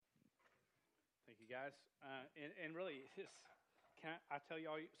guys. And really, I tell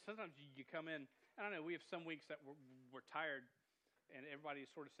you all, sometimes you come in, I don't know, we have some weeks that we're tired, and everybody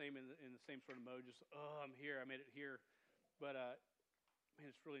is sort of in the same sort of mode, just, oh, I'm here, I made it here. But,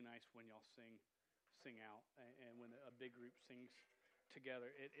 man, it's really nice when y'all sing out, and when a big group sings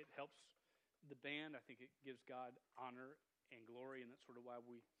together. It helps the band. I think it gives God honor and glory, and that's sort of why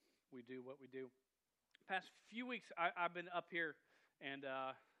we do what we do. Past few weeks, I've been up here, and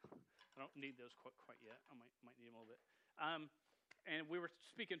I don't need those quite yet. I might need them a little bit. And we were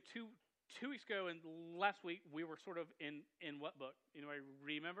speaking two weeks ago, and last week we were sort of in what book? Anybody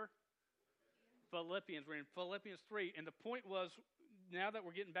remember? Philippians. We're in Philippians 3, and the point was, now that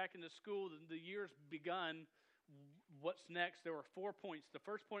we're getting back into school, the year's begun. What's next? There were 4 points. The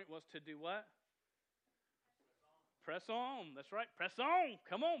first point was to do what? Press on. That's right. Press on.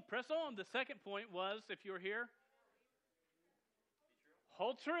 Come on, press on. The second point was, if you were here,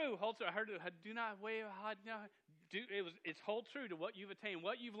 hold true. Hold true. I heard it. Do not waver. It's hold true to what you've attained.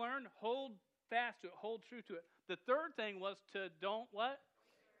 What you've learned, hold fast to it. Hold true to it. The third thing was to don't what?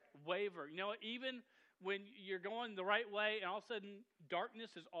 Waver. You know, even when you're going the right way and all of a sudden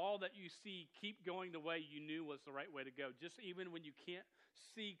darkness is all that you see, keep going the way you knew was the right way to go. Just even when you can't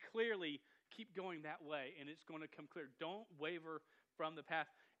see clearly, keep going that way and it's going to come clear. Don't waver from the path.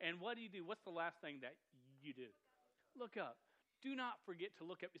 And what do you do? What's the last thing that you do? Look up. Do not forget to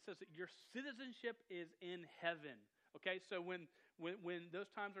look up. It says that your citizenship is in heaven. Okay, so when those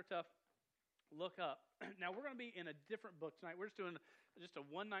times are tough, look up. Now, we're going to be in a different book tonight. We're just doing just a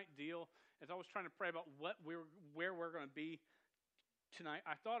one-night deal. As I was trying to pray about where we're going to be tonight,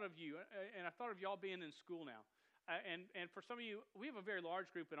 I thought of you, and I thought of y'all being in school now. And for some of you, we have a very large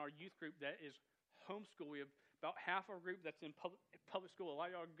group in our youth group that is homeschool. We have about half our group that's in public school. A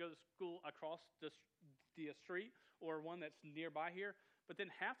lot of y'all go to school across the street or one that's nearby here. But then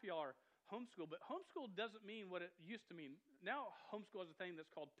half of y'all are homeschool. But homeschool doesn't mean what it used to mean. Now homeschool is a thing that's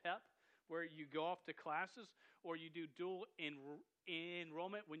called PEP, where you go off to classes, or you do dual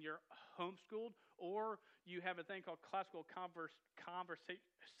enrollment when you're homeschooled, or you have a thing called classical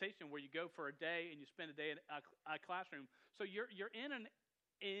conversation where you go for a day and you spend a day in a classroom. So you're in an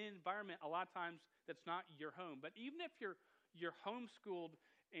environment a lot of times that's not your home. But even if you're homeschooled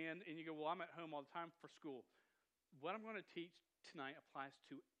and you go, well, I'm at home all the time for school, what I'm going to teach tonight applies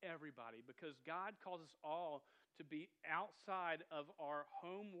to everybody, because God calls us all to be outside of our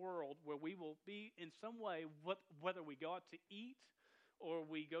home world, where we will be in some way, whether we go out to eat or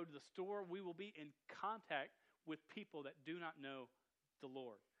we go to the store, we will be in contact with people that do not know the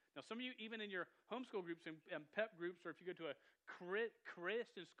Lord. Now, some of you, even in your homeschool groups and PEP groups, or if you go to a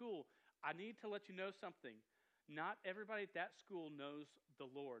Christian school, I need to let you know something. Not everybody at that school knows the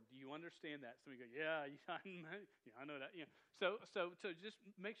Lord. Do you understand that? Some of you go, yeah, I know that. Yeah. So just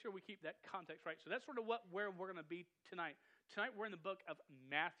make sure we keep that context right. So that's sort of where we're going to be tonight. Tonight we're in the book of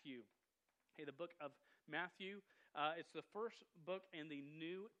Matthew. Okay, the book of Matthew. It's the first book in the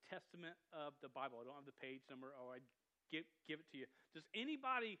New Testament of the Bible. I don't have the page number, or I'd give it to you. Does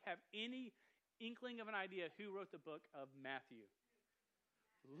anybody have any inkling of an idea who wrote the book of Matthew?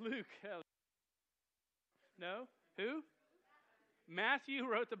 Luke. No? Who? Matthew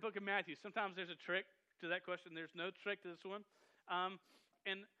wrote the book of Matthew. Sometimes there's a trick to that question. There's no trick to this one. And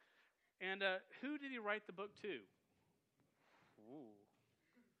who did he write the book to? Ooh.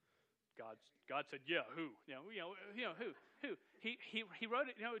 God said, yeah, who? Who? He wrote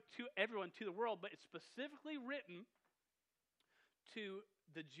it, to everyone, to the world, but it's specifically written to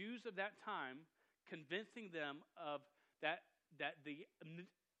the Jews of that time, convincing them of that the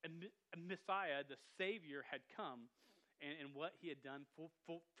Messiah, the Savior, had come, and what he had done for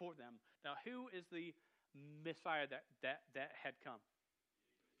them. Now, who is the Messiah that had come?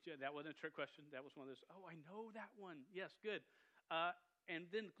 That wasn't a trick question. That was one of those, oh, I know that one. Yes, good. And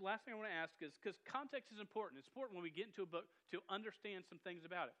then the last thing I want to ask is, because context is important. It's important when we get into a book to understand some things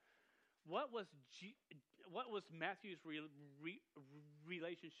about it. What was Matthew's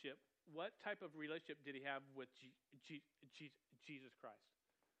relationship? What type of relationship did he have with Jesus Christ?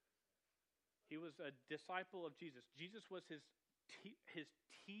 He was a disciple of Jesus. Jesus was his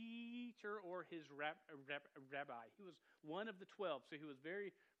teacher, or his rabbi. He was one of the 12, so he was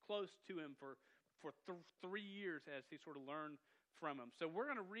very close to him for 3 years as he sort of learned from him. So we're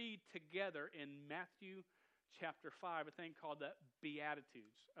going to read together in Matthew chapter 5 a thing called the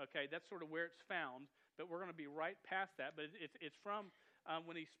Beatitudes. Okay, that's sort of where it's found, but we're going to be right past that. But it's from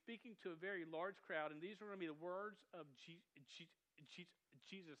when he's speaking to a very large crowd, and these are going to be the words of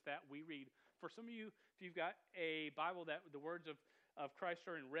Jesus that we read. For some of you, if you've got a Bible that the words of Christ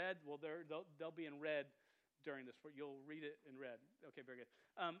are in red, well, they'll be in red during this. You'll read it in red. Okay, very good.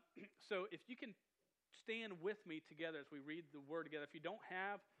 So if you can stand with me together as we read the Word together. If you don't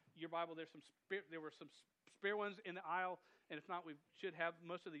have your Bible, there were some spare ones in the aisle, and if not, we should have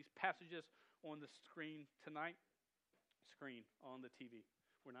most of these passages on the screen tonight. Screen on the TV.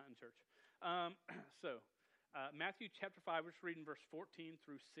 We're not in church. Matthew chapter 5, we're just reading verse 14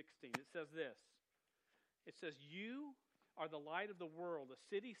 through 16. It says this. It says, "You are the light of the world. A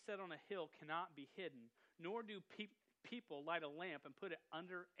city set on a hill cannot be hidden, nor do people light a lamp and put it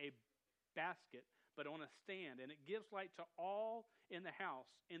under a basket, but on a stand, and it gives light to all in the house.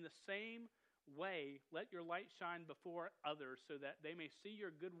 In the same way, let your light shine before others, so that they may see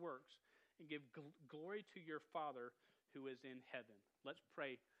your good works and give glory to your Father who is in heaven." Let's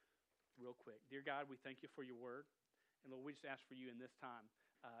pray real quick. Dear God, we thank you for your word. And Lord, we just ask for you in this time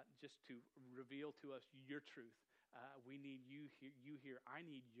just to reveal to us your truth. We need you here. I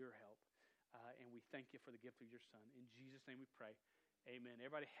need your help. And we thank you for the gift of your Son. In Jesus' name we pray. Amen.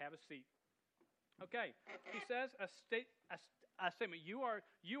 Everybody have a seat. Okay. He says a statement. You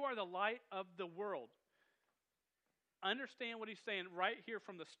are the light of the world. Understand what he's saying right here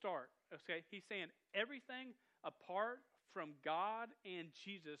from the start. Okay. He's saying everything apart from God and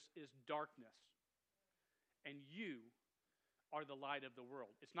Jesus is darkness. And you are the light of the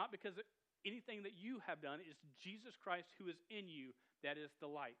world. It's not because of anything that you have done. It's Jesus Christ who is in you that is the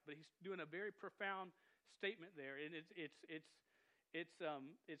light. But he's doing a very profound statement there, and it's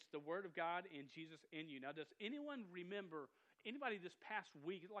the Word of God and Jesus in you. Now, does anyone remember? Anybody this past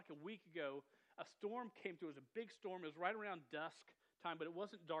week, like a week ago, a storm came through. It was a big storm. It was right around dusk time, but it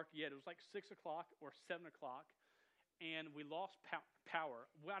wasn't dark yet. It was like 6 o'clock or 7 o'clock, and we lost power.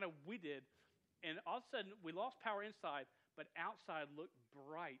 We did, and all of a sudden we lost power inside, but outside looked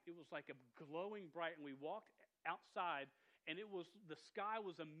bright. It was like a glowing bright, and we walked outside, and the sky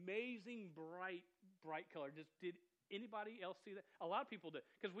was amazing bright color. Did anybody else see that? A lot of people did,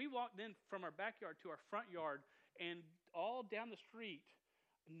 because we walked in from our backyard to our front yard, and all down the street,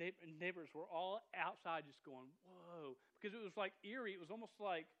 neighbors were all outside just going, whoa, because it was like eerie. It was almost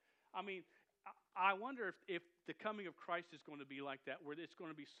like, I wonder if the coming of Christ is going to be like that, where it's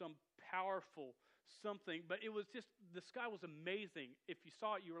going to be some powerful something. But it was just, the sky was amazing. If you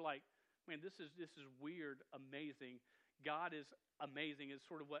saw it, you were like, man, this is weird, amazing. God is amazing is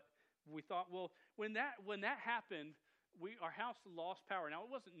sort of what we thought. Well, when that happened, our house lost power. Now,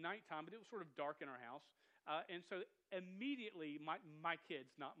 it wasn't nighttime, but it was sort of dark in our house. And so immediately, my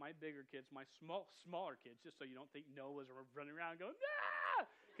kids, not my bigger kids, my smaller kids, just so you don't think Noah was running around going, ah,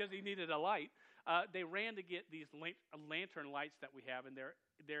 because he needed a light. They ran to get these lantern lights that we have, and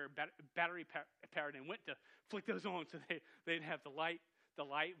they're battery powered, and went to flick those on so they'd have the light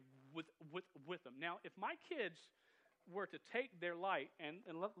with them. Now, if my kids were to take their light, and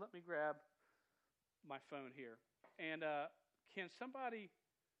let me grab my phone here, and can somebody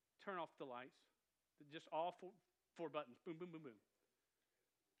turn off the lights? Just all four buttons. Boom, boom, boom, boom.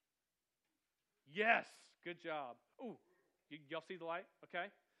 Yes, good job. Ooh, y'all see the light? Okay.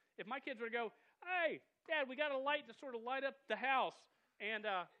 If my kids were to go, hey, Dad, we got a light to sort of light up the house, and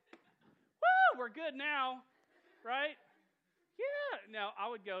woo, we're good now, right? Yeah. Now I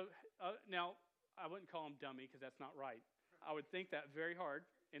would go. Now I wouldn't call him dummy, because that's not right. I would think that very hard,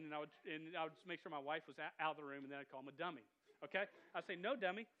 and then I would just make sure my wife was out of the room, and then I'd call him a dummy. Okay? I'd say, no,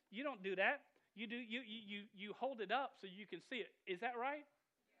 dummy, you don't do that. You hold it up so you can see it. Is that right?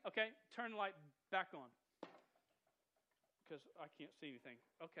 Okay. Turn the light back on, because I can't see anything.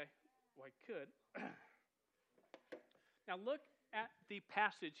 Okay. Well, I could. Now look at the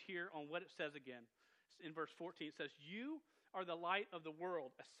passage here on what it says again. In verse 14, it says, "You are the light of the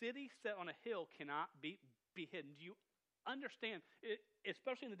world. A city set on a hill cannot be hidden." Do you understand?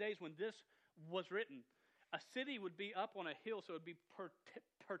 Especially in the days when this was written, a city would be up on a hill, so it would be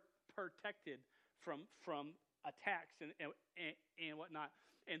protected from attacks and whatnot.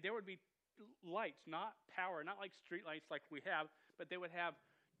 And there would be lights, not power, not like street lights like we have, but they would have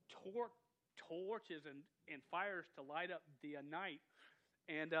torches and fires to light up the night.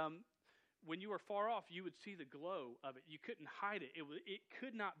 And when you were far off, you would see the glow of it. You couldn't hide it. It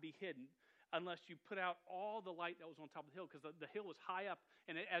could not be hidden unless you put out all the light that was on top of the hill, because the hill was high up.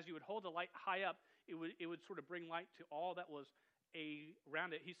 And as you would hold the light high up, it would sort of bring light to all that was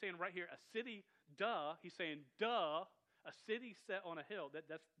around it. He's saying right here, a city, he's saying, a city set on a hill,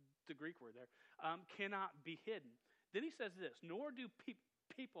 that's the Greek word there, cannot be hidden. Then he says this, "Nor do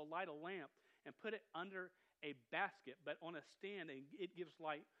people light a lamp and put it under a basket, but on a stand, and it gives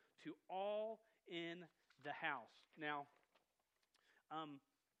light to all in the house." Now,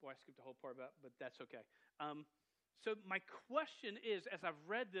 I skipped the whole part about, but that's okay. So my question is, as I've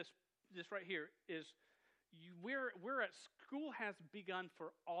read this right here, is we're at school has begun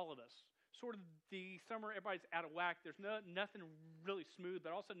for all of us. sort of the summer, everybody's out of whack. There's nothing really smooth,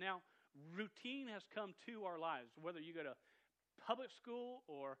 but also now routine has come to our lives. Whether you go to public school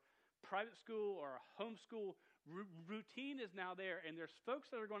or private school or homeschool, routine is now there, and there's folks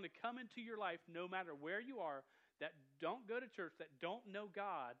that are going to come into your life no matter where you are that don't go to church, that don't know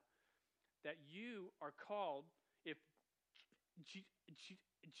God, that you are called, if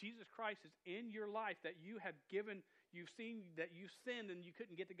Jesus Christ is in your life, that you have given, you've seen that you've sinned and you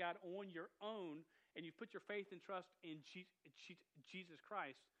couldn't get to God on your own, and you've put your faith and trust in Jesus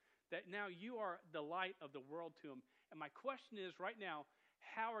Christ, that now you are the light of the world to him. And my question is right now,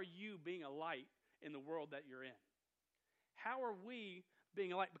 how are you being a light in the world that you're in? How are we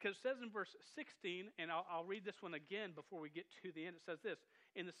being a light? Because it says in verse 16, and I'll read this one again before we get to the end. It says this: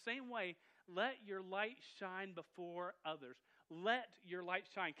 in the same way, let your light shine before others. Let your light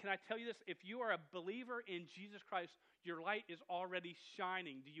shine. Can I tell you this? If you are a believer in Jesus Christ, your light is already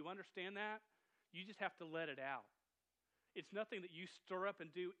shining. Do you understand that? You just have to let it out. It's nothing that you stir up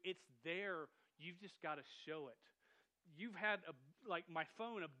and do. It's there. You've just got to show it. You've had, like my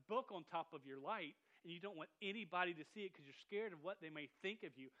phone, a book on top of your light, and you don't want anybody to see it because you're scared of what they may think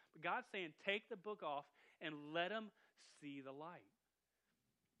of you. But God's saying, take the book off and let them see the light.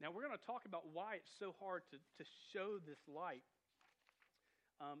 Now, we're going to talk about why it's so hard to show this light.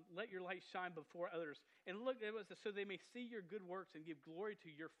 Let your light shine before others. And look, it was so they may see your good works and give glory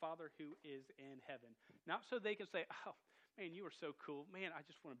to your Father who is in heaven. Not so they can say, oh, man, you are so cool. Man, I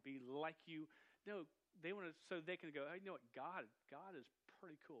just want to be like you. No, they want to, so they can go, hey, you know what, God is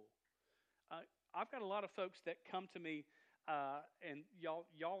pretty cool. I've got a lot of folks that come to me, and y'all,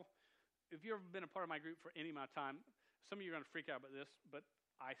 if you've ever been a part of my group for any amount of time, some of you are going to freak out about this, but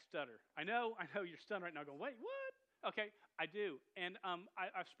I stutter. I know you're stunned right now going, wait, what? Okay, I do. And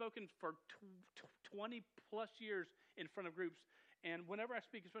I've spoken for 20 plus years in front of groups, and whenever I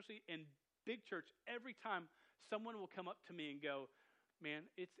speak, especially in big church, every time someone will come up to me and go, man,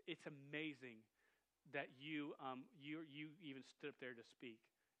 it's amazing that you even stood up there to speak.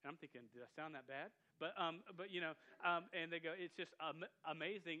 And I'm thinking, did I sound that bad? But you know, and they go, it's just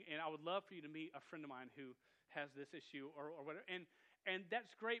amazing, and I would love for you to meet a friend of mine who has this issue or whatever. And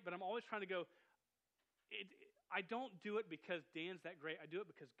that's great, but I'm always trying to go, I don't do it because Dan's that great. I do it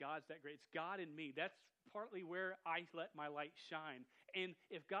because God's that great. It's God in me. That's partly where I let my light shine. And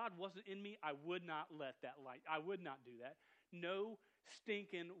if God wasn't in me, I would not let that light. I would not do that. No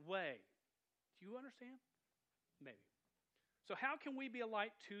stinking way. Do you understand? Maybe. So how can we be a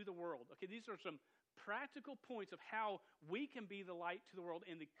light to the world? Okay, these are some practical points of how we can be the light to the world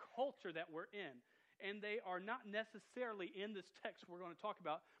in the culture that we're in. And they are not necessarily in this text we're going to talk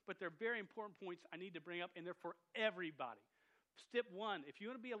about, but they're very important points I need to bring up, and they're for everybody. Step one, if you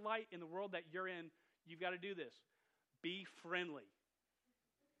want to be a light in the world that you're in, you've got to do this. Be friendly.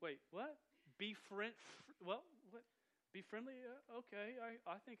 Wait, what? Be what? Be friendly? Okay,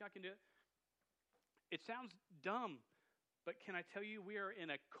 I think I can do it. It sounds dumb, but can I tell you, we are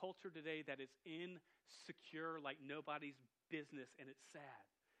in a culture today that is insecure like nobody's business, and it's sad.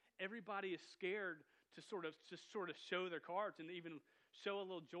 Everybody is scared to sort of show their cards and even show a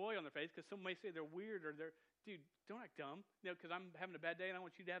little joy on their face, because some may say they're weird or they're, dude, don't act dumb, because I'm having a bad day and I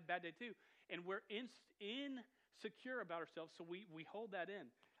want you to have a bad day too. And we're insecure about ourselves, so we hold that in.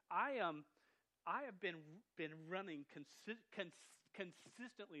 I have been running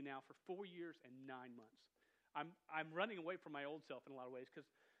consistently now for 4 years and 9 months. I'm running away from my old self in a lot of ways, because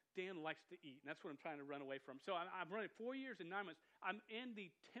Dan likes to eat, and that's what I'm trying to run away from. So I'm running 4 years and 9 months. I'm in the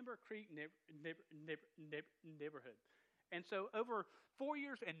Timber Creek neighborhood. And so over 4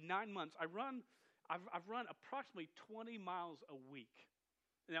 years and 9 months, I've run approximately 20 miles a week.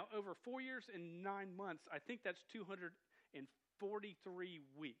 Now, over 4 years and 9 months, I think that's 243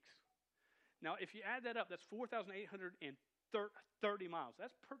 weeks. Now, if you add that up, that's 4,830 miles.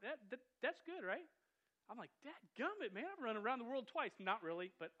 That's good, right? I'm like, dadgummit, man, I've run around the world twice. Not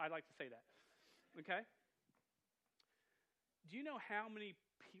really, but I like to say that. Okay? Do you know how many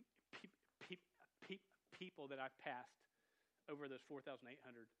people that I've passed over those 4,800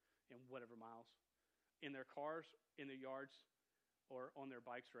 and whatever miles in their cars, in their yards, or on their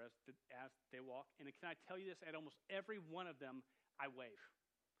bikes, or as they walk? And can I tell you this? At almost every one of them, I wave.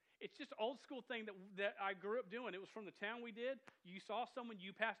 It's just an old school thing that I grew up doing. It was from the town we did. You saw someone,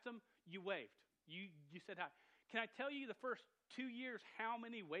 you passed them, you waved. You said hi. Can I tell you the first 2 years how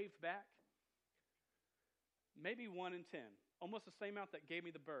many waved back? Maybe 1 in 10. Almost the same amount that gave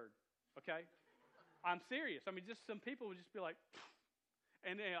me the bird. Okay? I'm serious. I mean, just some people would just be like,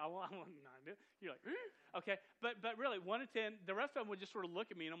 And then I want to. You're like, okay, but really, 1 in 10. The rest of them would just sort of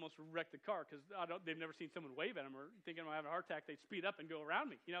look at me and almost wreck the car because they've never seen someone wave at them or thinking I'm having a heart attack. They'd speed up and go around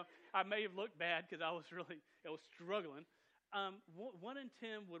me. I may have looked bad because I was struggling. 1 in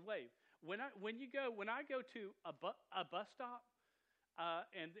 10 would wave. When I go to a bus stop,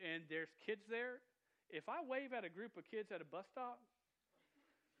 and there's kids there, if I wave at a group of kids at a bus stop,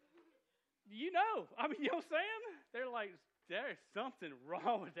 you know what I'm saying? They're like, there's something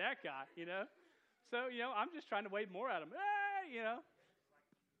wrong with that guy, So, I'm just trying to wave more at him. Hey,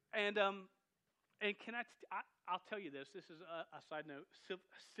 And can I'll tell you this. This is a side note.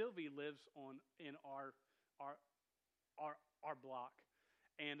 Sylvie lives in our block,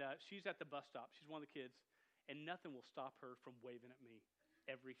 and she's at the bus stop. She's one of the kids, and nothing will stop her from waving at me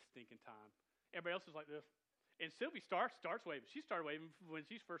every stinking time. Everybody else is like this, and Sylvie starts waving. She started waving when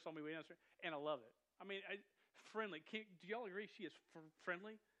she first saw me waving, and I love it. I mean, friendly. Do y'all agree she is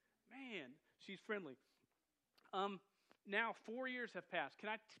friendly? Man, she's friendly. Now 4 years have passed.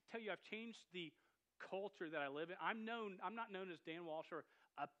 Can I tell you I've changed the culture that I live in? I'm not known as Dan Walsh or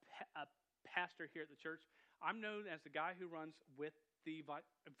a pastor here at the church. I'm known as the guy who runs with the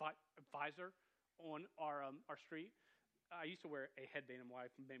visor on our street. I used to wear a headband, and my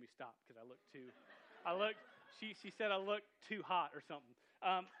wife made me stop because I looked too. She said I looked too hot or something.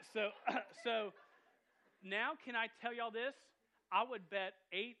 So now, can I tell y'all this? I would bet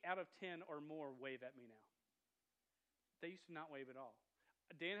 8 out of 10 or more wave at me now. They used to not wave at all.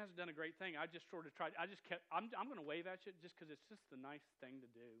 Dan has done a great thing. I just sort of tried. I just kept. I'm going to wave at you just because it's just the nice thing to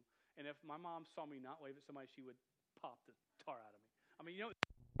do. And if my mom saw me not wave at somebody, she would pop the tar out of me. I mean,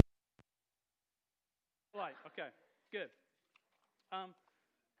 Right. Okay. Good.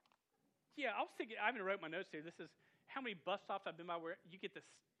 Yeah, I was thinking. I haven't wrote my notes here. This is how many bus stops I've been by where you get the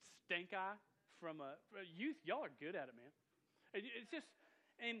stink eye from youth. Y'all are good at it, man. It's just,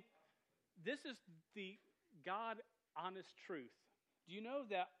 and this is the God honest truth. Do you know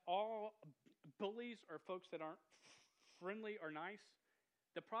that all bullies are folks that aren't friendly or nice?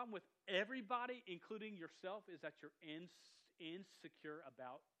 The problem with everybody, including yourself, is that you're insecure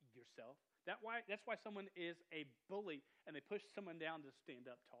about yourself. That's why someone is a bully and they push someone down to stand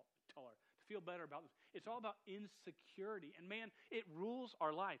up taller, to feel better about this. It's all about insecurity. And man, it rules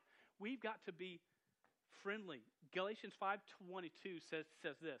our life. We've got to be friendly. Galatians 5:22 says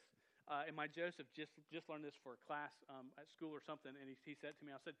this. And my Joseph just learned this for a class at school or something, and he said to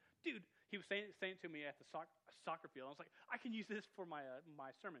me, I said, dude, he was saying to me at the soccer field. I was like, I can use this for my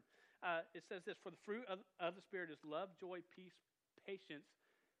sermon. It says this: for the fruit of the Spirit is love, joy, peace, patience,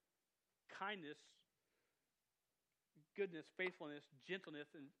 kindness, goodness, faithfulness,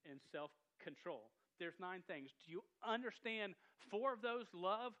 gentleness, and self-control. There's 9 things. Do you understand 4 of those?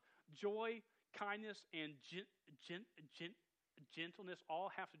 Love, joy, kindness, and gentleness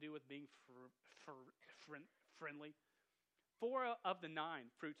all have to do with being friendly. 4 of the 9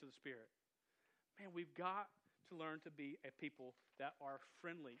 fruits of the Spirit. Man, we've got to learn to be a people that are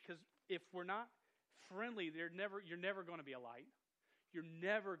friendly. Because if we're not friendly, you're never going to be a light. You're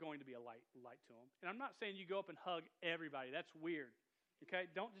never going to be a light to them. And I'm not saying you go up and hug everybody. That's weird. Okay?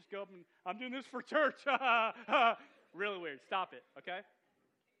 Don't just go up and, I'm doing this for church. Really weird. Stop it. Okay?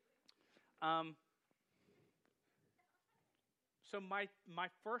 So my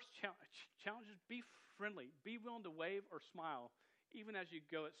first challenge is be friendly. Be willing to wave or smile even as you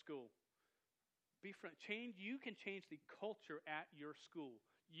go at school. Be friendly. You can change the culture at your school.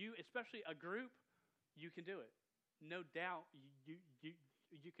 You, especially a group, you can do it. No doubt you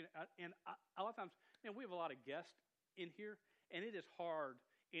can. And a lot of times, man, we have a lot of guests in here, and it is hard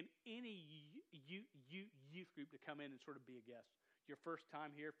in any youth group to come in and sort of be a guest. Your first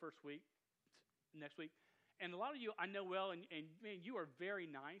time here, first week, next week. And a lot of you I know well, and man, you are very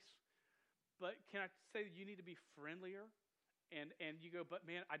nice. But can I say that you need to be friendlier? And you go, but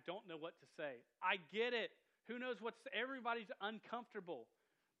man, I don't know what to say. I get it. Who knows what's, everybody's uncomfortable.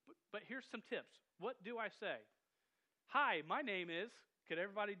 But here's some tips. What do I say? Hi, my name is, could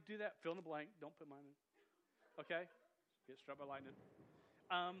everybody do that? Fill in the blank. Don't put mine in. Okay? Get struck by lightning.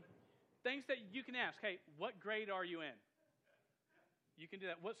 Things that you can ask. Hey, what grade are you in? You can do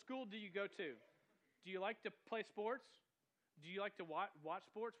that. What school do you go to? Do you like to play sports? Do you like to watch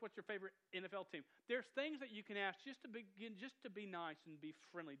sports? What's your favorite NFL team? There's things that you can ask just to be nice and be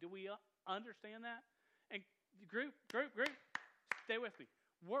friendly. Do we understand that? And group, stay with me.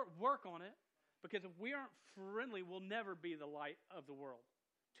 Work on it, because if we aren't friendly, we'll never be the light of the world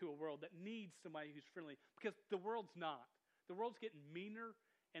to a world that needs somebody who's friendly, because the world's not. The world's getting meaner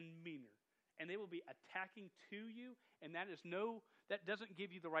and meaner, and they will be attacking to you, and that doesn't give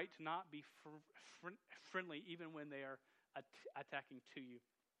you the right to not be friendly, even when they are attacking to you.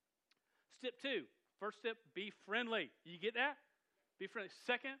 Step 2. First step, be friendly. You get that? Be friendly.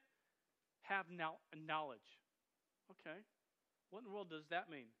 Second, have knowledge. Okay. What in the world does that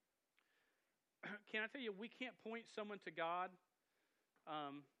mean? Can I tell you, we can't point someone to God.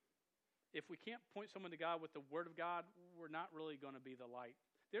 If we can't point someone to God with the Word of God, we're not really going to be the light.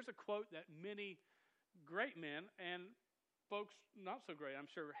 There's a quote that many great men and folks not so great, I'm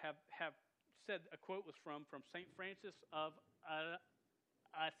sure, have said. A quote was from St. Francis of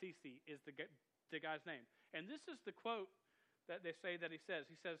Assisi is the guy's name. And this is the quote that they say that he says.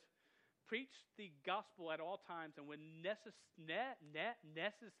 He says, preach the gospel at all times and when necessary,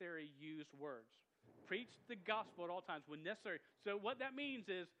 use words. Preach the gospel at all times when necessary. So what that means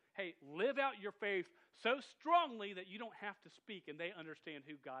is, hey, live out your faith so strongly that you don't have to speak and they understand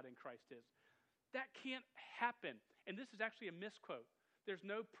who God in Christ is. That can't happen. And this is actually a misquote. There's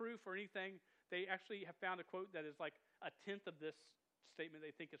no proof or anything. They actually have found a quote that is like a tenth of this statement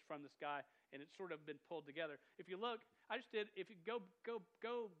they think is from this guy, and it's sort of been pulled together. If you look, I just did. If you go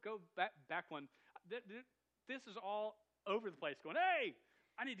back one, this is all over the place. Going, hey,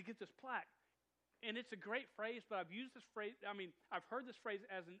 I need to get this plaque, and it's a great phrase. But I've used this phrase. I mean, I've heard this phrase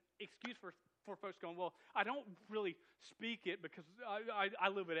as an excuse for folks going, well, I don't really speak it because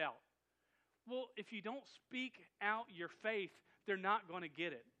I live it out. Well, if you don't speak out your faith, they're not going to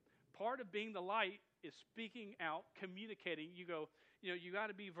get it. Part of being the light is speaking out, communicating. You go, you got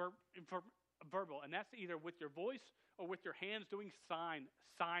to be verbal, and that's either with your voice or with your hands doing sign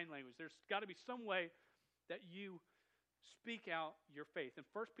language. There's got to be some way that you speak out your faith. In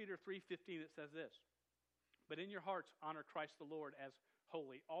 1 Peter 3:15, it says this, but in your hearts honor Christ the Lord as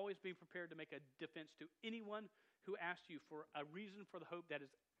holy, always being prepared to make a defense to anyone who asks you for a reason for the hope that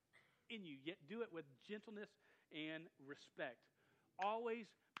is in you, yet do it with gentleness and respect. Always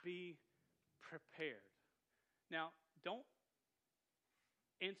be prepared. Now, don't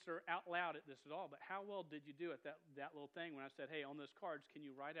answer out loud at this at all, but how well did you do at that little thing when I said, hey, on those cards, can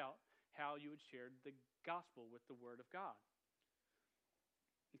you write out how you would share the gospel with the Word of God?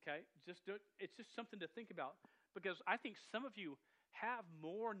 Okay? Just do it. It's just something to think about, because I think some of you have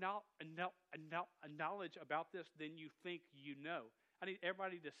more knowledge about this than you think you know. I need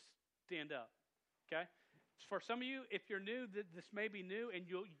everybody to stand up. Okay? For some of you, if you're new, this may be new, and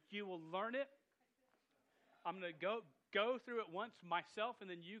you will learn it. I'm going to go through it once myself, and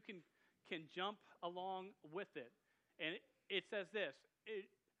then you can jump along with it. And it says this.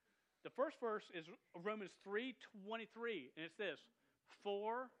 The first verse is Romans 3:23, and it's this: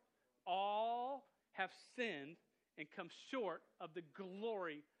 for all have sinned and come short of the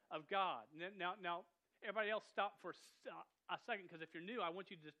glory of God. Now everybody else stop for a second, because if you're new, I want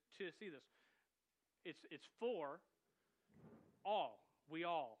you to see this. It's for all. We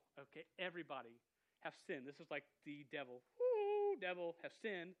all, okay, everybody have sinned. This is like the devil. Woo, devil have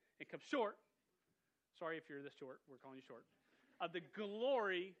sinned and come short. Sorry if you're this short. We're calling you short. Of the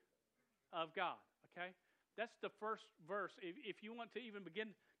glory of God, okay? That's the first verse. If you want to even begin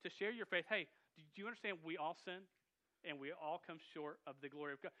to share your faith, hey, do you understand we all sin? And we all come short of the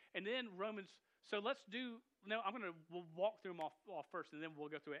glory of God. And then Romans, so let's do, no, we'll walk through them all first, and then we'll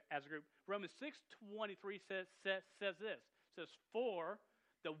go through it as a group. Romans 6:23 says this. It says, for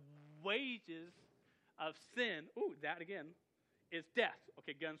the wages of sin, is death.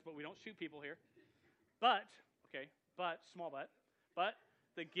 Okay, guns, but we don't shoot people here. But small but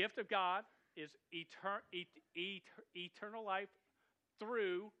the gift of God is eternal life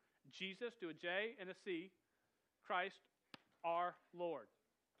through Jesus, do a J and a C, Christ our Lord.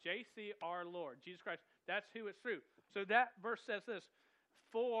 JC our Lord, Jesus Christ. That's who it's through. So that verse says this: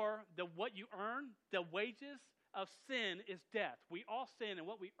 for what you earn, the wages of sin is death. We all sin, and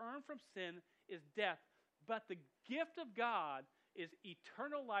what we earn from sin is death. But the gift of God is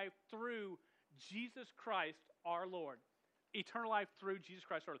eternal life through Jesus Christ our Lord. Eternal life through Jesus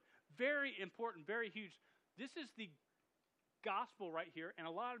Christ our Lord. Very important, very huge. This is the gospel right here, and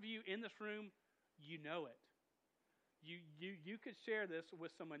a lot of you in this room, you know it. You could share this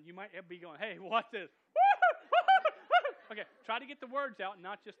with someone. You might be going, hey, watch this. Okay, try to get the words out,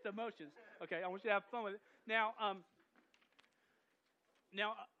 not just the emotions. Okay, I want you to have fun with it. Now,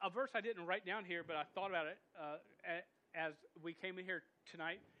 a verse I didn't write down here, but I thought about it as we came in here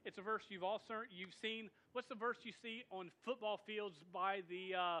tonight. It's a verse you've seen. What's the verse you see on football fields by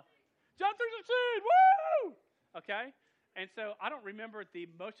the John 3:16? Woo! Okay, and so I don't remember the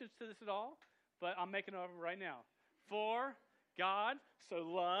emotions to this at all, but I'm making it over right now. For God so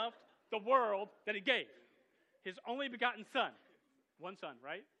loved the world that He gave His only begotten Son, one Son,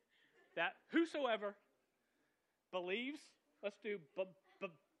 right? That whosoever believes, let's do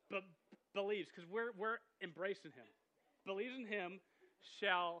believes, because we're embracing Him. believes in him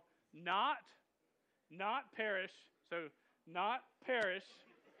shall not perish. So not perish,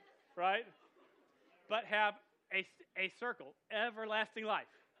 right? But have a circle, everlasting life.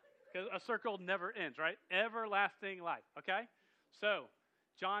 Because a circle never ends, right? Everlasting life, okay? So,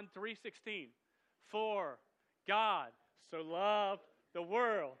 John 3:16. For God so loved the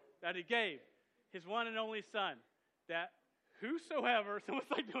world that he gave his one and only Son, that whosoever, someone's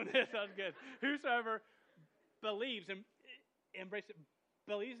like doing this, that was good. Whosoever believes and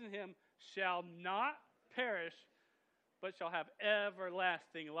believes in him shall not perish, but shall have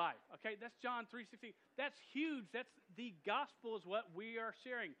everlasting life. Okay, that's John 3:16. That's huge. That's the gospel is what we are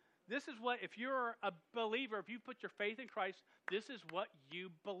sharing. This is what, if you're a believer, if you put your faith in Christ, this is what you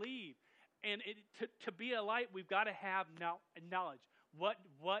believe. And to be a light, we've got to have knowledge. What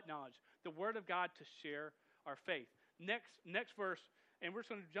knowledge? The Word of God to share our faith. Next verse, and we're just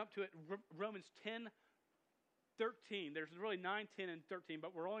going to jump to it, Romans 10:13. There's really 9, 10, and 13,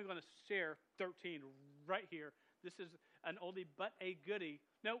 but we're only going to share 13 right here. This is an oldie but a goodie.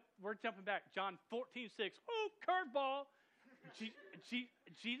 No, we're jumping back. John 14:6. Oh, curveball.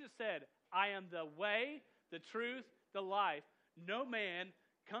 Jesus said, I am the way, the truth, the life. No man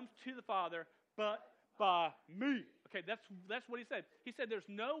comes to the Father but by me. Okay, that's what he said. He said there's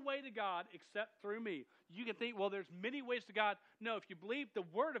no way to God except through me. You can think, well, there's many ways to God. No, if you believe the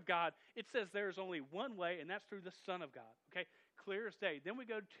Word of God, it says there's only one way, and that's through the Son of God. Okay, clear as day. Then we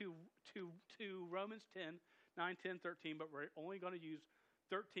go to Romans 10, 9, 10, 13, but we're only going to use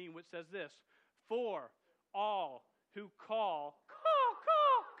 13, which says this. For all who call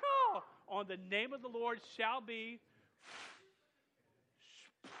on the name of the Lord shall be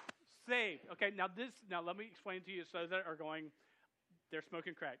saved. Okay, now let me explain to you so that are going, they're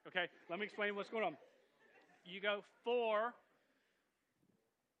smoking crack. Okay, let me explain what's going on. You go for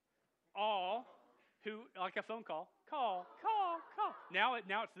all who, like a phone call. Now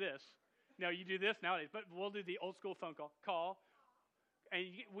it's this. No, you do this nowadays, but we'll do the old school phone call. Call.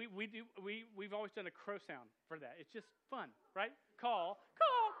 And we've always done a crow sound for that. It's just fun, right? Call.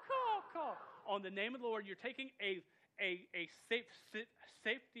 On the name of the Lord, you're taking a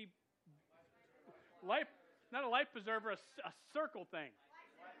safety life, not a life preserver, a circle thing.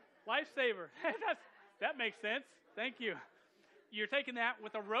 Lifesaver. That makes sense. Thank you. You're taking that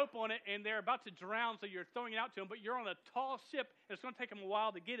with a rope on it, and they're about to drown, so you're throwing it out to them, but you're on a tall ship, and it's going to take them a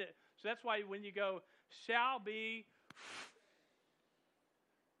while to get it. So that's why when you go, shall be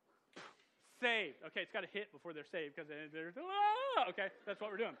saved. Okay, it's got to hit before they're saved, because they're, okay, that's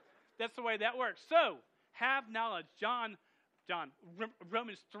what we're doing. That's the way that works. So, have knowledge.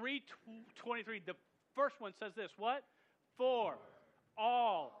 Romans 3:23, the first one says this, what? For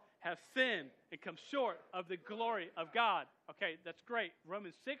all have sinned and come short of the glory of God. Okay, that's great.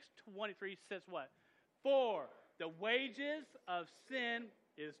 Romans 6:23 says what? For the wages of sin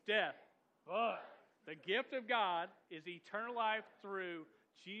is death, but the gift of God is eternal life through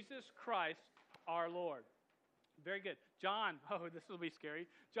Jesus Christ our Lord. Very good. John, this will be scary.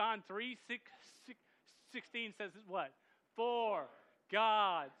 John 3:16 says what? For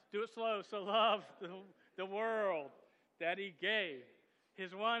God, do it slow, so loved the world that he gave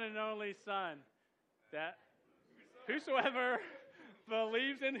his one and only Son, that whosoever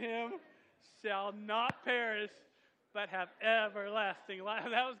believes in him shall not perish, but have everlasting life.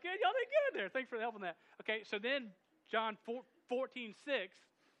 That was good. Y'all did good there. Thanks for helping that. Okay, so then John 14:6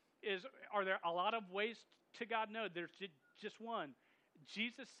 is, are there a lot of ways to God? No, there's just one.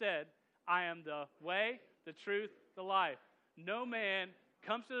 Jesus said, I am the way, the truth, the life. No man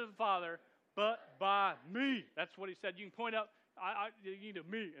comes to the Father but by me. That's what he said. You can point up, you need a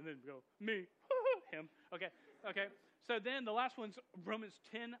me, and then go, me, him. Okay. So then the last one's Romans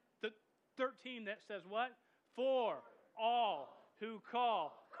 10:13 that says what? For all who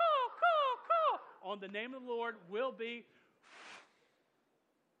call on the name of the Lord will be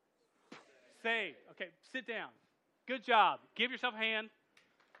saved. Okay, sit down. Good job. Give yourself a hand.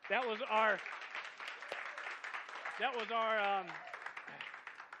 That was our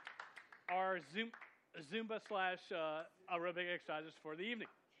Zumba / aerobic exercises for the evening.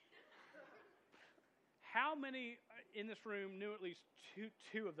 How many in this room knew at least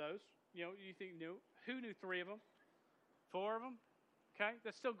two of those? You know, you think knew? Who knew 3 of them? 4 of them? Okay,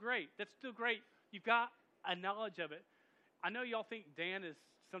 that's still great. You've got a knowledge of it. I know y'all think Dan is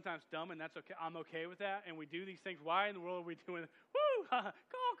sometimes dumb, and that's okay. I'm okay with that, and we do these things. Why in the world are we doing it? Woo! Call!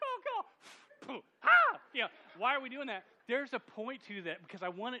 Ha! Yeah, why are we doing that? There's a point to that, because I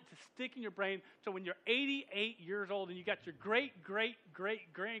want it to stick in your brain, so when you're 88 years old and you got your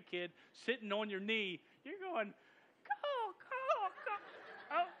great-great-great-grandkid sitting on your knee, you're going, call.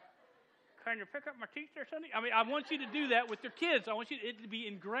 Oh, can you pick up my teacher Sunday? I mean, I want you to do that with your kids. I want it to be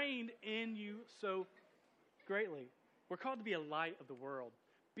ingrained in you so greatly. We're called to be a light of the world.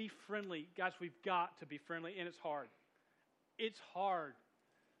 Be friendly. Guys, we've got to be friendly, and it's hard. It's hard,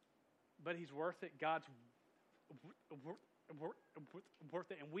 but he's worth it. God's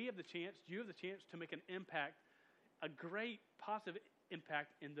worth it. And we have the chance, you have the chance to make an impact, a great positive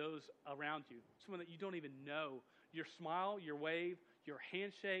impact in those around you. Someone that you don't even know. Your smile, your wave, your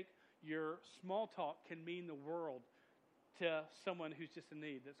handshake, your small talk can mean the world to someone who's just in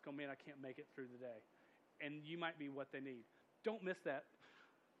need, that's going, man, I can't make it through the day. And you might be what they need. Don't miss that.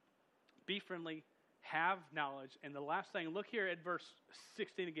 Be friendly. Have knowledge. And the last thing, look here at verse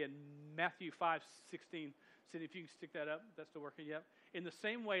 16 again. Matthew 5:16. Cindy, if you can stick that up. That's still working yet. In the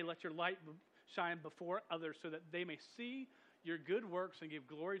same way, let your light shine before others so that they may see your good works and give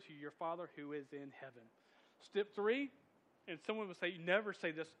glory to your Father who is in heaven. Step 3, and someone would say, you never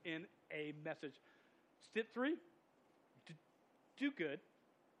say this in a message. Step 3, do good.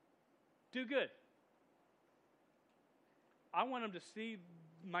 Do good. I want them to see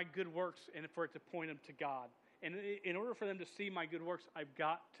my good works and for it to point them to God. And in order for them to see my good works, I've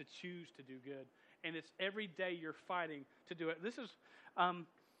got to choose to do good. And it's every day you're fighting to do it. This is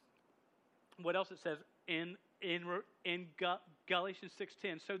what else it says in Galatians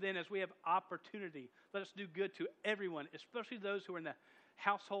 6:10. So then, as we have opportunity, let us do good to everyone, especially those who are in the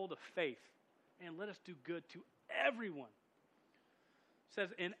household of faith. And let us do good to everyone. It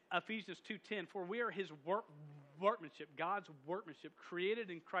says in Ephesians 2:10, for we are his workmanship, God's workmanship, created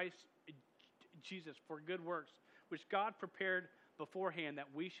in Christ Jesus for good works, which God prepared beforehand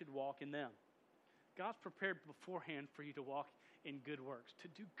that we should walk in them. God's prepared beforehand for you to walk in good works, to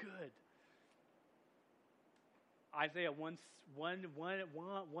do good. Isaiah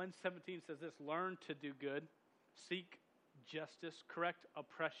 1:17 says this, learn to do good, seek justice, correct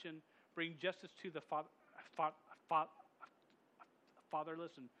oppression, bring justice to the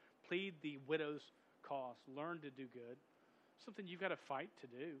fatherless, and plead the widow's cause. Learn to do good. Something you've got to fight to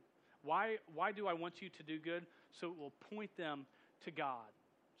do. Why do I want you to do good? So it will point them to God.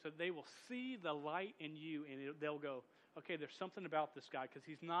 So they will see the light in you, and they'll go, okay, there's something about this guy because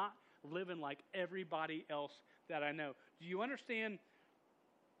he's not living like everybody else that I know. Do you understand?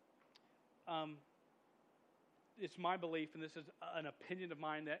 It's my belief, and this is an opinion of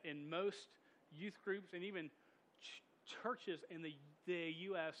mine, that in most youth groups and even churches in the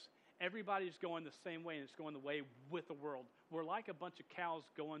U.S., everybody's going the same way, and it's going the way with the world. We're like a bunch of cows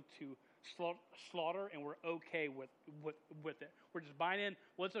going to slaughter, and we're okay with it. We're just buying in.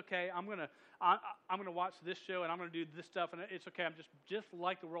 Well, it's okay. I'm gonna watch this show, and I'm gonna do this stuff, and it's okay. I'm just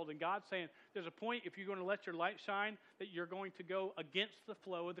like the world. And God's saying, there's a point if you're going to let your light shine that you're going to go against the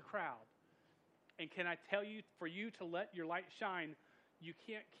flow of the crowd. And can I tell you, for you to let your light shine, you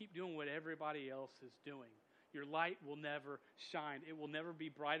can't keep doing what everybody else is doing. Your light will never shine. It will never be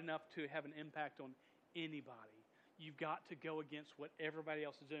bright enough to have an impact on anybody. You've got to go against what everybody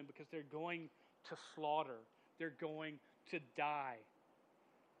else is doing because they're going to slaughter. They're going to die.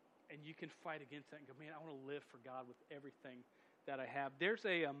 And you can fight against that and go, man, I want to live for God with everything that I have. There's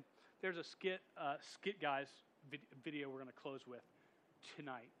a skit guys video we're going to close with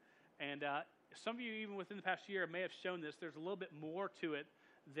tonight. And some of you, even within the past year, may have shown this. There's a little bit more to it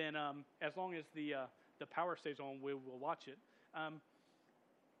than as long as the power stays on, we will watch it.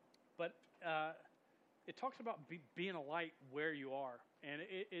 But it talks about being a light where you are. And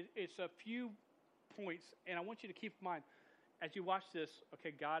it's a few points. And I want you to keep in mind, as you watch this,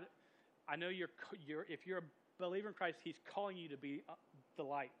 okay, God, I know if you're a believer in Christ, he's calling you to be the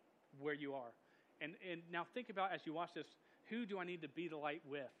light where you are. And now think about, as you watch this, who do I need to be the light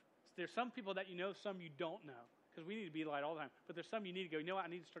with? There's some people that you know, some you don't know. Because we need to be the light all the time. But there's some you need to go, you know what, I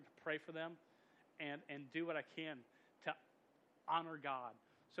need to start to pray for them. And do what I can to honor God.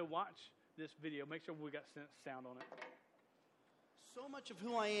 So watch this video. Make sure we got sound on it. So much of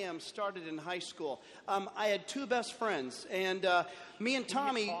who I am started in high school. I had two best friends, and me and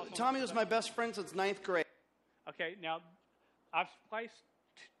Tommy was my best friend since 9th grade. Okay, now I've spliced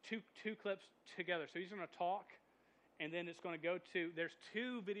two clips together. So he's going to talk, and then it's going to go to, there's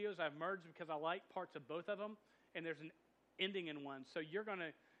two videos I've merged because I like parts of both of them, and there's an ending in one. So you're going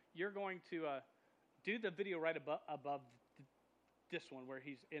to do the video right above this one where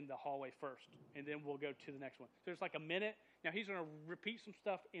he's in the hallway first, and then we'll go to the next one. So there's like a minute. Now he's going to repeat some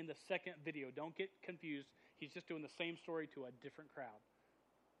stuff in the second video. Don't get confused. He's just doing the same story to a different crowd.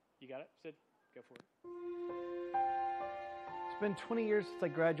 You got it, Sid? Go for it. It's been 20 years since I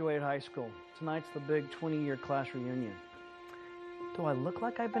graduated high school. Tonight's the big 20-year class reunion. Do I look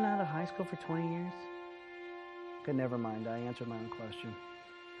like I've been out of high school for 20 years? Okay, never mind. I answered my own question.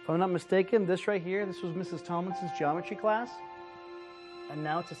 If I'm not mistaken, this right here, this was Mrs. Tomlinson's geometry class. And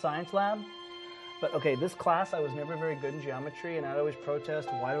now it's a science lab. But okay, this class, I was never very good in geometry, and I'd always protest,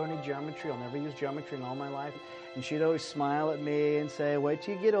 why do I need geometry? I'll never use geometry in all my life. And she'd always smile at me and say, wait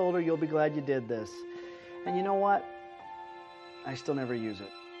till you get older, you'll be glad you did this. And you know what? I still never use it.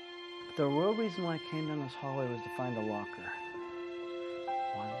 But the real reason why I came down this hallway was to find a locker.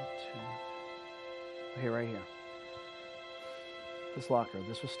 1, 2, here, right here. This locker,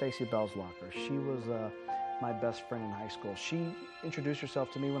 this was Stacy Bell's locker. She was my best friend in high school. She introduced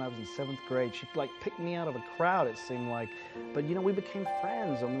herself to me when I was in 7th grade. She picked me out of a crowd, it seemed like. But we became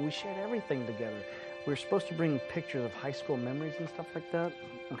friends. I mean, we shared everything together. We were supposed to bring pictures of high school memories and stuff like that.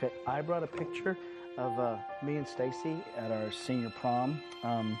 Okay, I brought a picture of me and Stacy at our senior prom.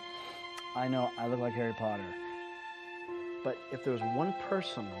 I know I look like Harry Potter. But if there was one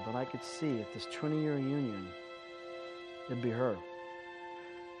person that I could see at this 20-year reunion, it'd be her.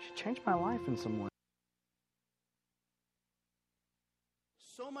 She changed my life in some way.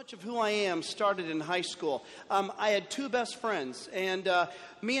 So much of who I am started in high school. I had 2 best friends, and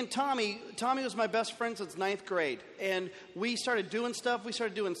me and Tommy was my best friend since 9th grade. And we started doing stuff. We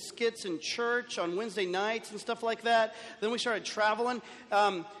started doing skits in church on Wednesday nights and stuff like that. Then we started traveling.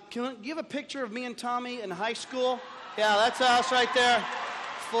 Can you give a picture of me and Tommy in high school? Yeah, that's us right there.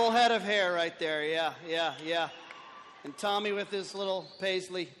 Full head of hair right there. Yeah. And Tommy with his little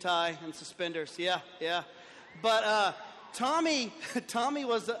paisley tie and suspenders. Yeah. But Tommy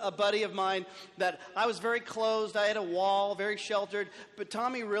was a buddy of mine that I was very closed. I had a wall, very sheltered. But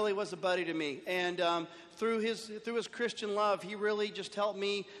Tommy really was a buddy to me. And through his Christian love, he really just helped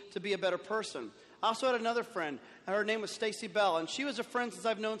me to be a better person. I also had another friend. Her name was Stacy Bell, and she was a friend since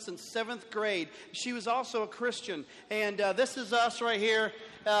I've known since 7th grade. She was also a Christian. And this is us right here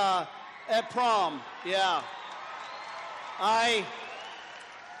at prom. Yeah. I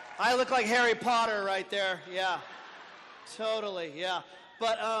look like Harry Potter right there. Yeah. Totally, yeah.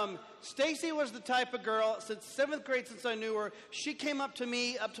 But Stacy was the type of girl, since 7th grade, since I knew her, she came up to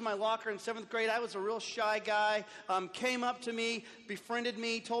me, up to my locker in 7th grade. I was a real shy guy, came up to me, befriended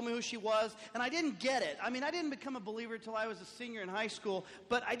me, told me who she was, and I didn't get it. I mean, I didn't become a believer until I was a senior in high school,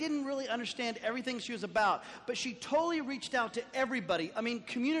 but I didn't really understand everything she was about. But she totally reached out to everybody. I mean,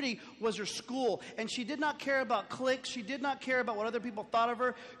 community was her school, and she did not care about cliques. She did not care about what other people thought of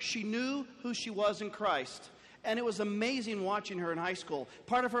her. She knew who she was in Christ. And it was amazing watching her in high school.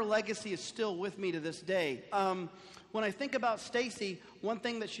 Part of her legacy is still with me to this day. When I think about Stacy, one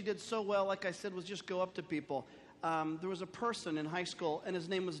thing that she did so well, like I said, was just go up to people. There was a person in high school, and his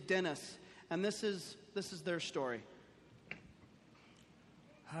name was Dennis. And this is their story.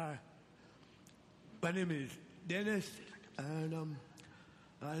 Hi. My name is Dennis, and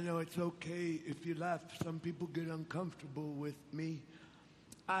I know it's okay if you laugh. Some people get uncomfortable with me.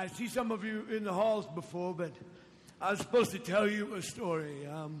 I see some of you in the halls before, but I was supposed to tell you a story.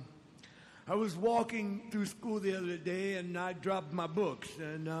 I was walking through school the other day, and I dropped my books.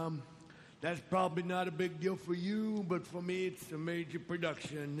 And that's probably not a big deal for you, but for me, it's a major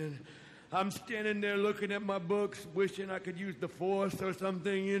production. And I'm standing there looking at my books, wishing I could use the force or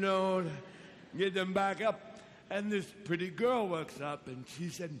something, to get them back up. And this pretty girl walks up, and she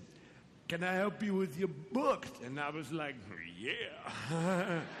said, "Can I help you with your books?" And I was like,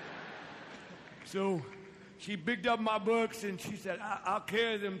 yeah. So she picked up my books and she said, I'll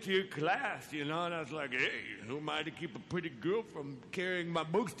carry them to your class, And I was like, hey, who am I to keep a pretty girl from carrying my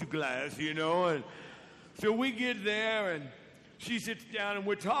books to class, And so we get there and she sits down and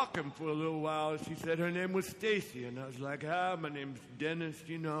we're talking for a little while. She said her name was Stacy. And I was like, hi, my name's Dennis,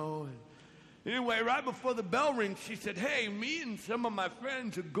 And anyway, right before the bell rings, she said, hey, me and some of my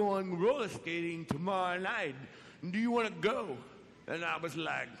friends are going roller skating tomorrow night. Do you want to go? And I was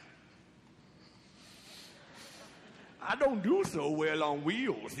like, I don't do so well on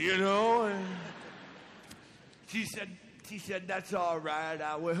wheels, And she said, that's all right,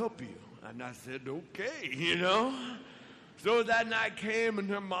 I will help you. And I said, okay, So that night came and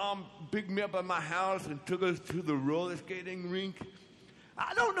her mom picked me up at my house and took us to the roller skating rink.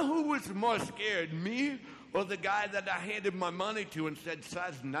 I don't know who was more scared, me or the guy that I handed my money to and said,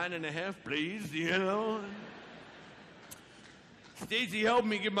 size 9.5, please, Stacy helped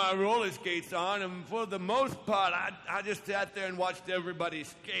me get my roller skates on, and for the most part, I just sat there and watched everybody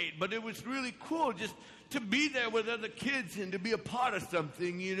skate. But it was really cool just to be there with other kids and to be a part of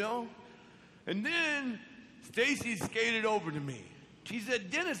something, And then Stacy skated over to me. She said,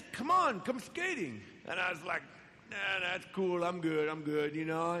 Dennis, come on, come skating. And I was like, nah, that's cool, I'm good,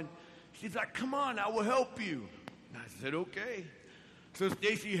 And she's like, come on, I will help you. And I said, okay. So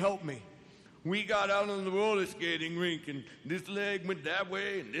Stacy helped me. we got out on the roller skating rink, and this leg went that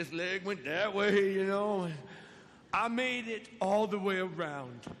way, and this leg went that way, you know. I made it all the way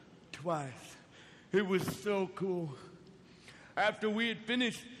around twice. It was so cool. After we had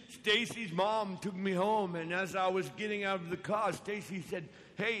finished, Stacy's mom took me home, and as I was getting out of the car, Stacy said,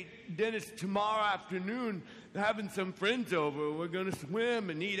 "Hey, Dennis, tomorrow afternoon, they're having some friends over. We're going to swim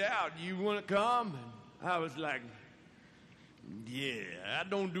and eat out. You want to come?" And I was like, "Yeah, I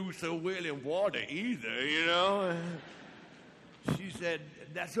don't do so well in water either, you know." She said,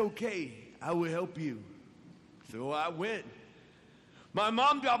 "That's okay. I will help you." So I went. My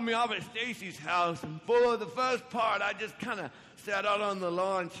mom dropped me off at Stacy's house, and for the first part, I just kind of sat out on the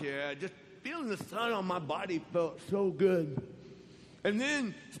lawn chair. Just feeling the sun on my body felt so good. And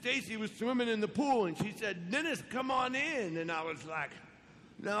then Stacy was swimming in the pool, and she said, "Dennis, come on in." And I was like,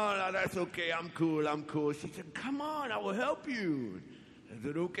 no, that's okay. I'm cool. She said, "Come on, I will help you." I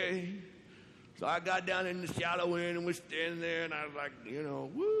said, "Okay." So I got down in the shallow end and was standing there, and I was like,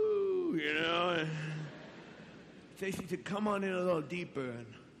 woo, And Stacy said, "Come on in a little deeper." And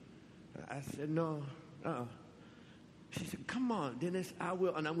I said, "No. She said, "Come on, Dennis, I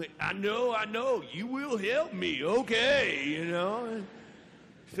will." And I went, I know, you will help me, okay, And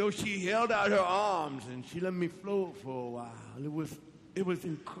so she held out her arms, and she let me float for a while. It was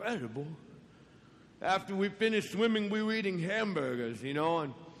incredible. After we finished swimming, we were eating hamburgers,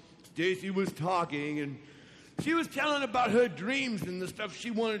 and Stacy was talking, and she was telling about her dreams and the stuff she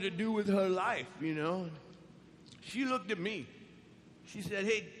wanted to do with her life, She looked at me. She said,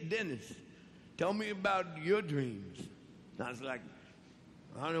 "Hey, Dennis, tell me about your dreams." And I was like,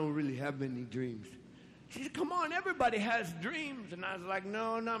 "I don't really have any dreams." She said, "Come on, everybody has dreams." And I was like,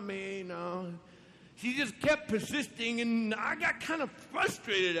 "No, not me, no." She just kept persisting, and I got kind of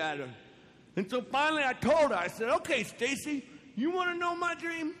frustrated at her. And so finally I told her, I said, "Okay, Stacy, you want to know my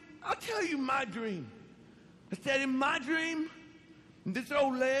dream? I'll tell you my dream." I said, "In my dream, this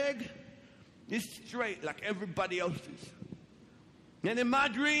old leg is straight like everybody else's. And in my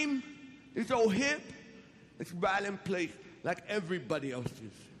dream, this old hip is right in place like everybody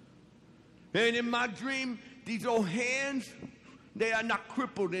else's. And in my dream, these old hands, they are not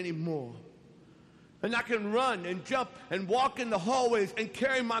crippled anymore. And I can run and jump and walk in the hallways and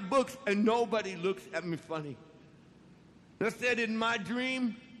carry my books, and nobody looks at me funny. And I said, in my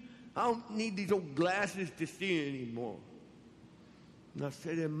dream, I don't need these old glasses to see anymore. And I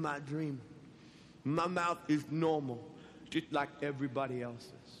said, in my dream, my mouth is normal, just like everybody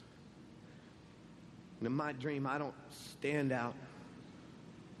else's. And in my dream, I don't stand out.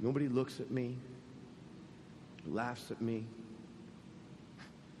 Nobody looks at me, laughs at me.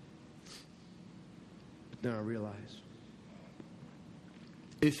 But then I realize,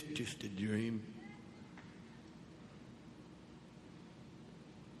 it's just a dream.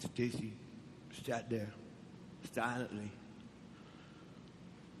 Stacy sat there silently.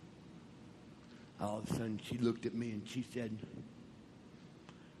 All of a sudden, she looked at me and she said,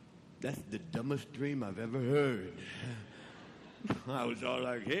 "That's the dumbest dream I've ever heard." I was all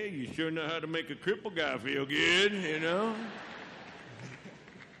like, "Hey, you sure know how to make a crippled guy feel good,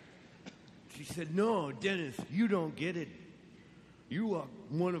 She said, "No, Dennis, you don't get it. You are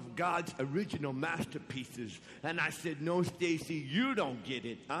one of God's original masterpieces." And I said, "No, Stacy, you don't get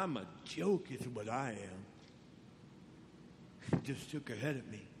it. I'm a joke is what I am." She just shook her head at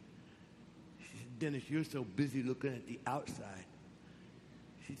me. She said, "Dennis, you're so busy looking at the outside."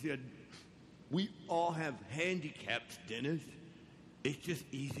 She said, "We all have handicaps, Dennis. It's just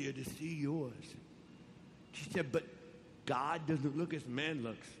easier to see yours." She said, "But God doesn't look as man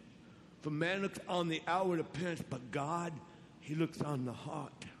looks. For man looks on the outward appearance, but God, he looks on the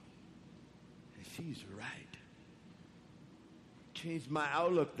heart." And she's right. Changed my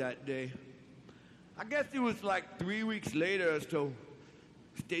outlook that day. I guess it was like 3 weeks later or so,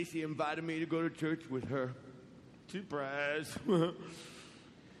 Stacy invited me to go to church with her. Surprise.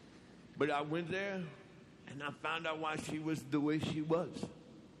 But I went there, and I found out why she was the way she was.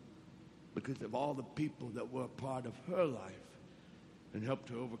 Because of all the people that were a part of her life and helped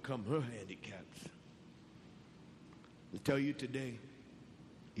her overcome her handicaps. I tell you today,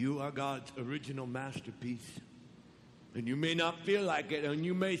 you are God's original masterpiece. And you may not feel like it, and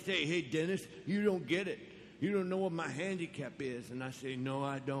you may say, "Hey, Dennis, you don't get it. You don't know what my handicap is." And I say, "No,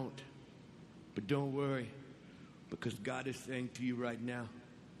 I don't. But don't worry, because God is saying to you right now,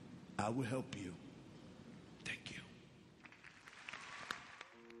 I will help you." Thank you.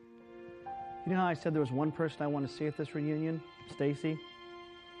 You know how I said there was one person I want to see at this reunion? Stacy?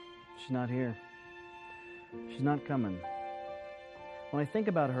 She's not here. She's not coming. When I think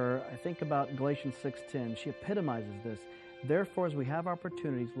about her, I think about Galatians 6:10. She epitomizes this. Therefore, as we have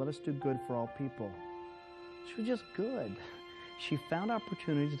opportunities, let us do good for all people. She was just good. She found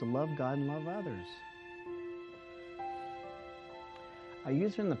opportunities to love God and love others. I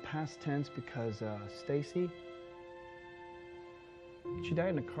use her in the past tense because Stacy, she died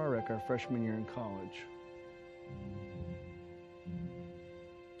in a car wreck our freshman year in college.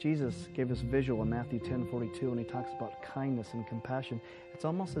 Jesus gave us visual in Matthew 10:42 when he talks about kindness and compassion. It's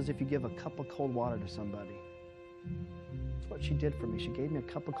almost as if you give a cup of cold water to somebody. That's what she did for me. She gave me a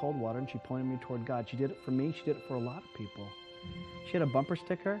cup of cold water and she pointed me toward God. She did it for me. She did it for a lot of people. She had a bumper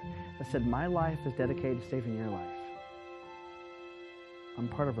sticker that said, "My life is dedicated to saving your life." I'm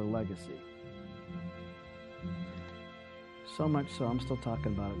part of her legacy. So much so, I'm still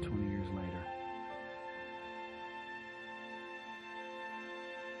talking about it 20 years later.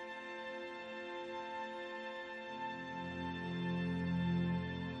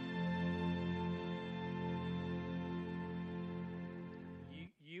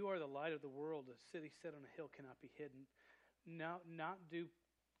 You are the light of the world. A city set on a hill cannot be hidden. Not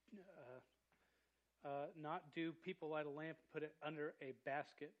do people light a lamp and put it under a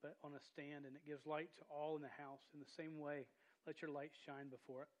basket, but on a stand, and it gives light to all in the house. In the same way, let your light shine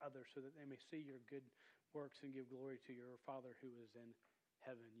before others, so that they may see your good works and give glory to your Father who is in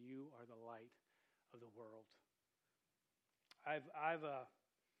heaven. You are the light of the world. I've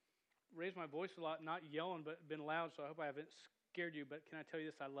raised my voice a lot, not yelling, but been loud, so I hope I haven't scared you. But can I tell you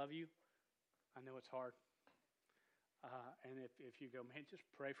this? I love you. I know it's hard. And if you go, man, just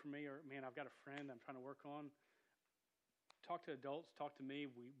pray for me, or man, I've got a friend I'm trying to work on. Talk to adults, talk to me.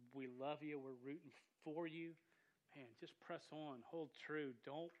 We love you. We're rooting for you. Man, just press on, hold true.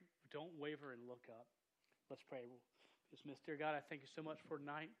 Don't waver and look up. Let's pray. We'll dismiss. Dear God, I thank you so much for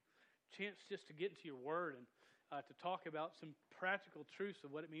tonight. Chance just to get into your word and to talk about some practical truths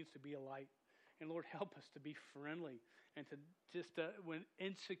of what it means to be a light. And Lord, help us to be friendly and to just, when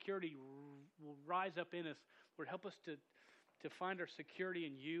insecurity will rise up in us, Lord, help us to find our security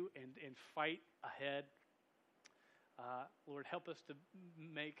in you and fight ahead. Lord, help us to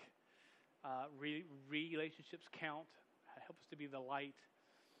make relationships count. Help us to be the light,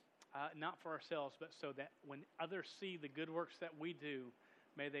 not for ourselves, but so that when others see the good works that we do,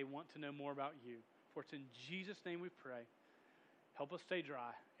 may they want to know more about you. For it's in Jesus' name we pray. Help us stay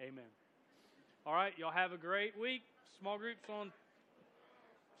dry. Amen. All right, y'all have a great week. Small groups on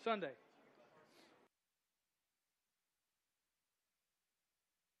Sunday.